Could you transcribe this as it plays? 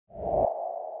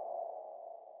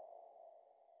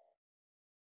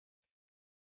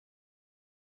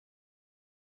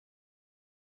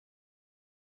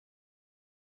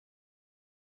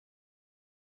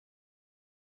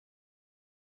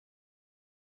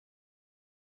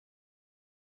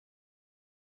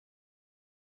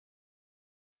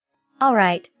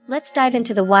Alright, let's dive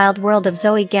into the wild world of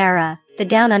Zoe Gara, the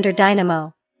Down Under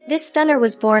Dynamo. This stunner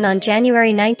was born on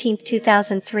January 19,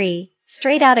 2003,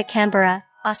 straight out of Canberra,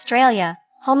 Australia,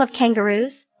 home of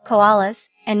kangaroos, koalas,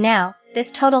 and now, this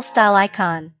total style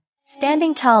icon.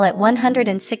 Standing tall at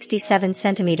 167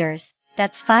 centimeters,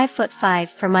 that's 5'5"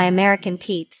 for my American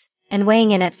peeps, and weighing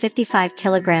in at 55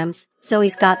 kilograms,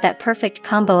 Zoe's got that perfect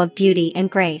combo of beauty and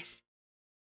grace.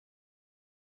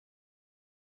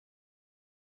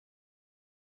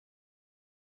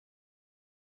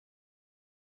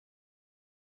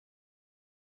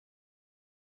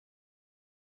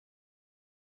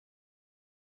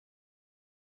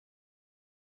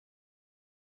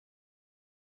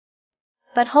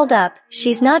 But hold up,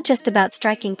 she's not just about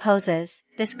striking poses,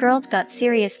 this girl's got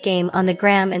serious game on the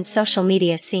gram and social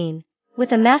media scene.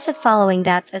 With a massive following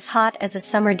that's as hot as a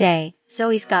summer day,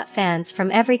 Zoe's got fans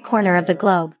from every corner of the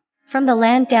globe. From the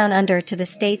land down under to the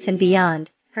States and beyond,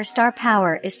 her star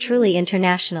power is truly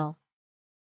international.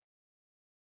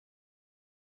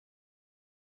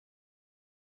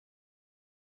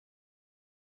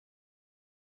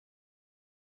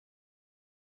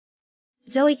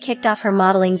 Zoe kicked off her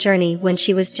modeling journey when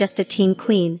she was just a teen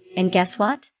queen, and guess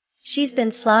what? She's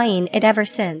been slaying it ever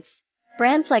since.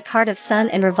 Brands like Heart of Sun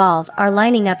and Revolve are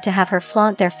lining up to have her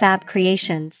flaunt their fab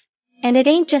creations. And it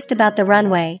ain't just about the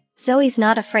runway, Zoe's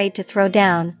not afraid to throw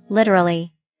down,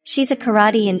 literally. She's a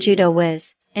karate and judo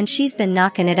whiz, and she's been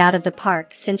knocking it out of the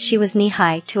park since she was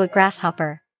knee-high to a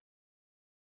grasshopper.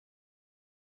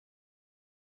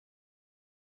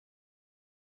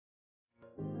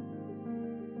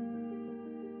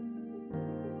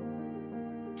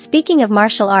 Speaking of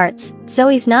martial arts,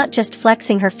 Zoe's not just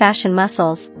flexing her fashion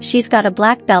muscles, she's got a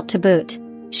black belt to boot.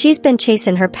 She's been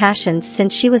chasing her passions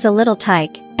since she was a little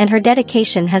tyke, and her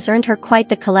dedication has earned her quite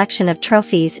the collection of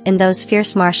trophies in those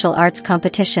fierce martial arts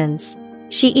competitions.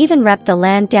 She even repped the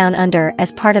land down under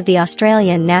as part of the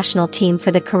Australian national team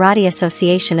for the Karate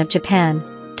Association of Japan.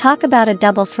 Talk about a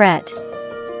double threat.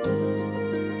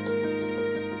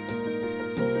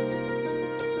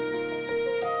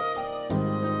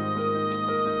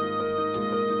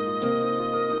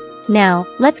 Now,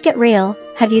 let's get real,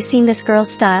 have you seen this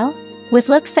girl's style? With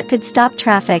looks that could stop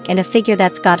traffic and a figure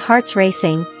that's got hearts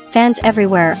racing, fans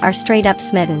everywhere are straight up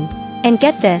smitten. And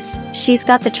get this, she's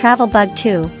got the travel bug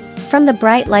too. From the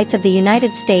bright lights of the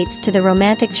United States to the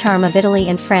romantic charm of Italy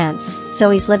and France,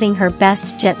 Zoe's living her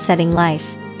best jet-setting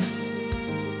life.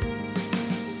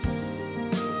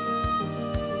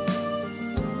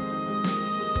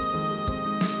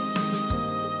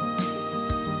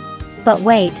 But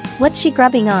wait, what's she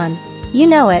grubbing on? You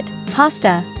know it,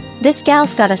 pasta. This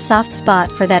gal's got a soft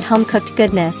spot for that home-cooked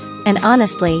goodness, and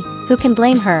honestly, who can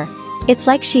blame her? It's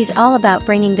like she's all about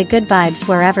bringing the good vibes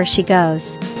wherever she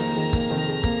goes.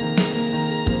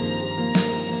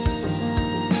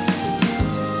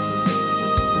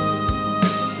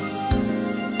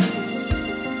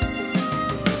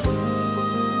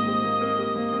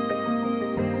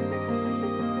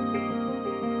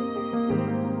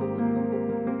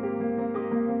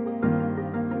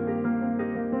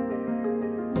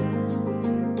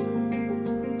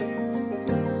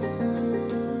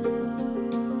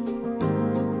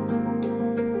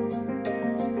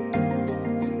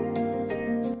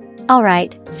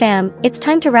 Alright, fam, it's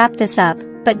time to wrap this up,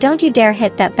 but don't you dare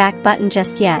hit that back button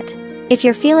just yet. If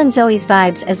you're feeling Zoe's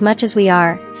vibes as much as we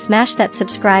are, smash that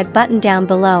subscribe button down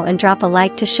below and drop a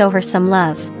like to show her some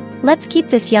love. Let's keep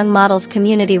this young models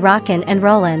community rockin' and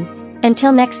rollin'.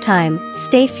 Until next time,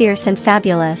 stay fierce and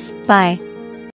fabulous, bye.